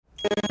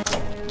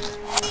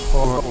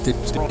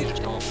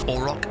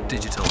Auroch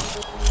Digital.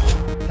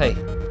 Hey,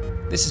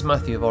 this is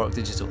Matthew of Auroch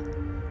Digital.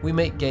 We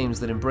make games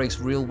that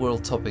embrace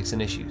real-world topics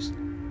and issues.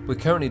 We're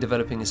currently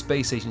developing a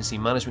space agency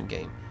management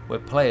game where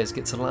players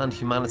get to land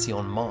humanity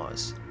on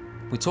Mars.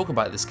 We talk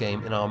about this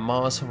game in our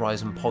Mars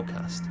Horizon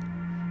podcast.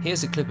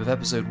 Here's a clip of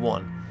episode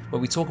 1 where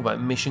we talk about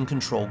mission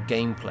control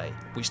gameplay,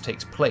 which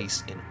takes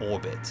place in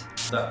orbit.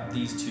 That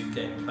these two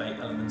gameplay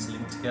elements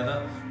link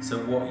together. So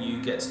what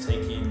you get to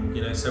take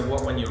in, so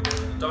what when you're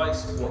rolling the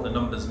dice, what the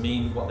numbers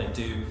mean, what they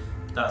do,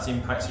 that's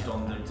impacted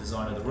on the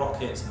design of the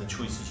rockets and the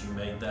choices you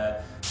made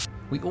there.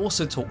 We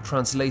also talk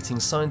translating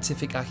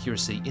scientific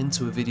accuracy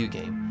into a video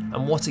game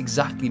and what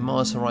exactly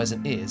Mars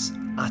Horizon is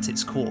at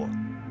its core.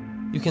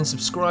 You can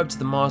subscribe to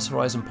the Mars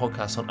Horizon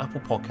podcast on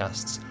Apple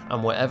Podcasts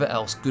and wherever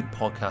else good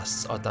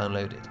podcasts are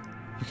downloaded.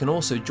 You can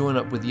also join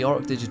up with the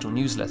Auroch Digital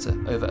newsletter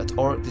over at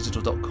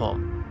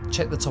aurochdigital.com.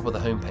 Check the top of the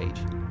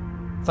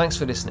homepage. Thanks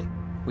for listening.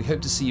 We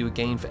hope to see you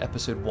again for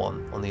episode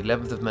 1 on the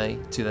 11th of May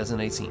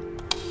 2018.